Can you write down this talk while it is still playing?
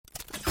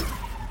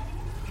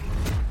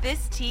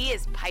This tea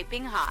is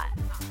piping hot.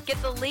 Get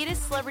the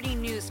latest celebrity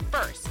news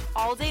first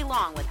all day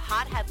long with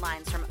hot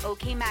headlines from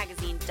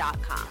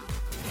okmagazine.com.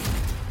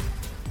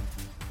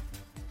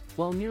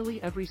 While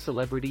nearly every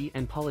celebrity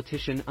and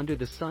politician under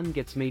the sun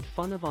gets made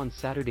fun of on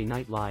Saturday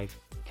Night Live,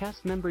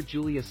 cast member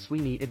Julia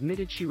Sweeney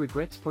admitted she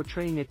regrets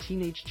portraying a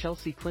teenage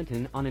Chelsea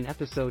Clinton on an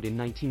episode in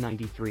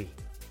 1993.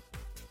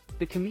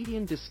 The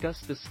comedian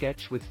discussed the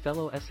sketch with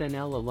fellow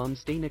SNL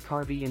alums Dana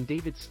Carvey and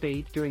David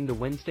Spade during the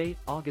Wednesday,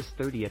 August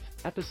 30th,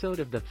 episode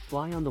of the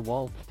Fly on the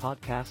Wall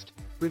podcast,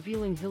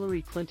 revealing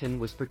Hillary Clinton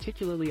was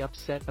particularly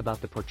upset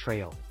about the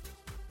portrayal.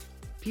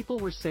 People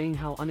were saying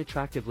how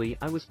unattractively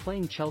I was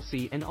playing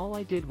Chelsea and all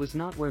I did was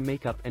not wear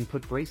makeup and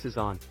put braces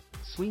on,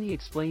 Sweeney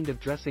explained of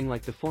dressing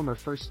like the former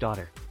first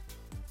daughter.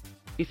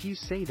 If you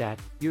say that,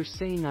 you're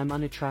saying I'm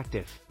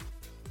unattractive.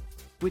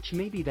 Which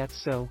maybe that's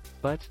so,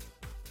 but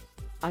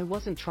I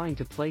wasn't trying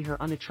to play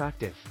her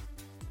unattractive.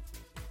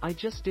 I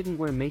just didn't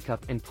wear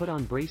makeup and put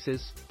on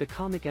braces, the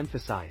comic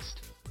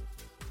emphasized.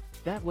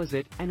 That was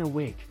it, and a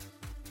wig.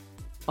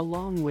 A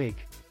long wig.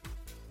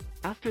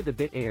 After the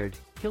bit aired,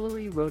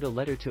 Hillary wrote a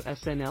letter to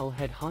SNL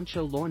head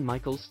honcho Lorne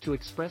to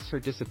express her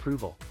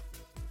disapproval.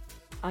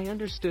 I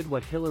understood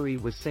what Hillary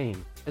was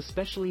saying,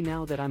 especially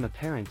now that I'm a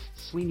parent,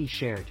 Sweeney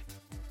shared.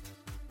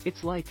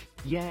 It's like,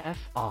 yeah, F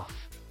off.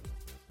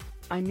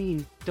 I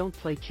mean, don't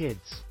play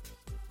kids.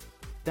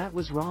 That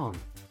was wrong.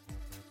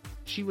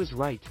 She was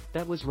right,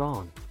 that was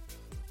wrong.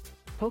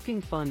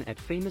 Poking fun at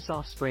famous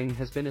offspring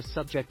has been a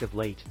subject of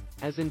late,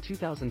 as in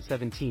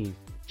 2017,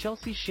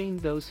 Chelsea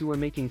shamed those who were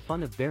making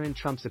fun of Barron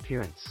Trump's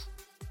appearance.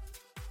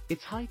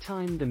 It's high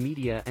time the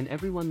media and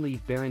everyone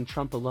leave Barron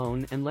Trump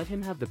alone and let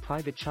him have the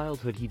private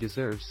childhood he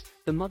deserves,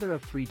 the mother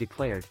of three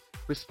declared,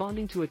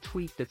 responding to a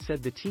tweet that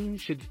said the teen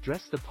should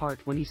dress the part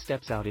when he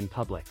steps out in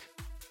public.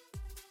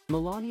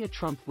 Melania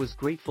Trump was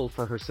grateful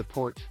for her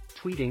support,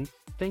 tweeting,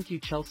 "Thank you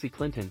Chelsea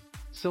Clinton,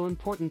 so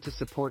important to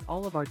support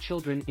all of our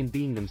children in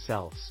being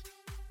themselves.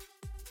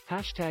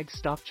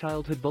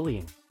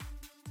 #StopChildhoodBullying."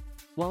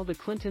 While the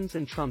Clintons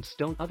and Trumps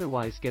don't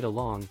otherwise get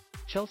along,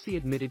 Chelsea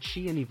admitted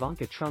she and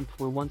Ivanka Trump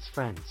were once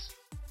friends.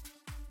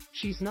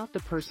 "She's not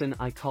the person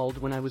I called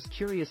when I was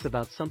curious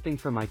about something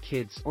for my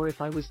kids or if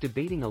I was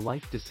debating a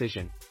life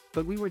decision,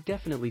 but we were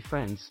definitely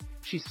friends,"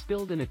 she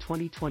spilled in a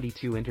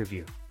 2022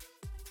 interview.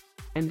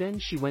 And then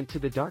she went to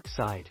the dark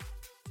side.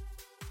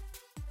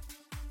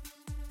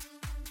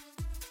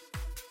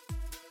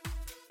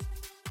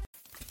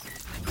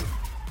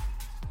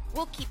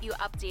 We'll keep you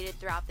updated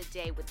throughout the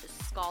day with the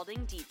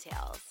scalding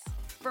details.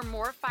 For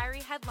more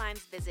fiery headlines,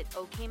 visit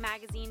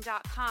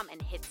okmagazine.com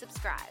and hit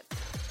subscribe.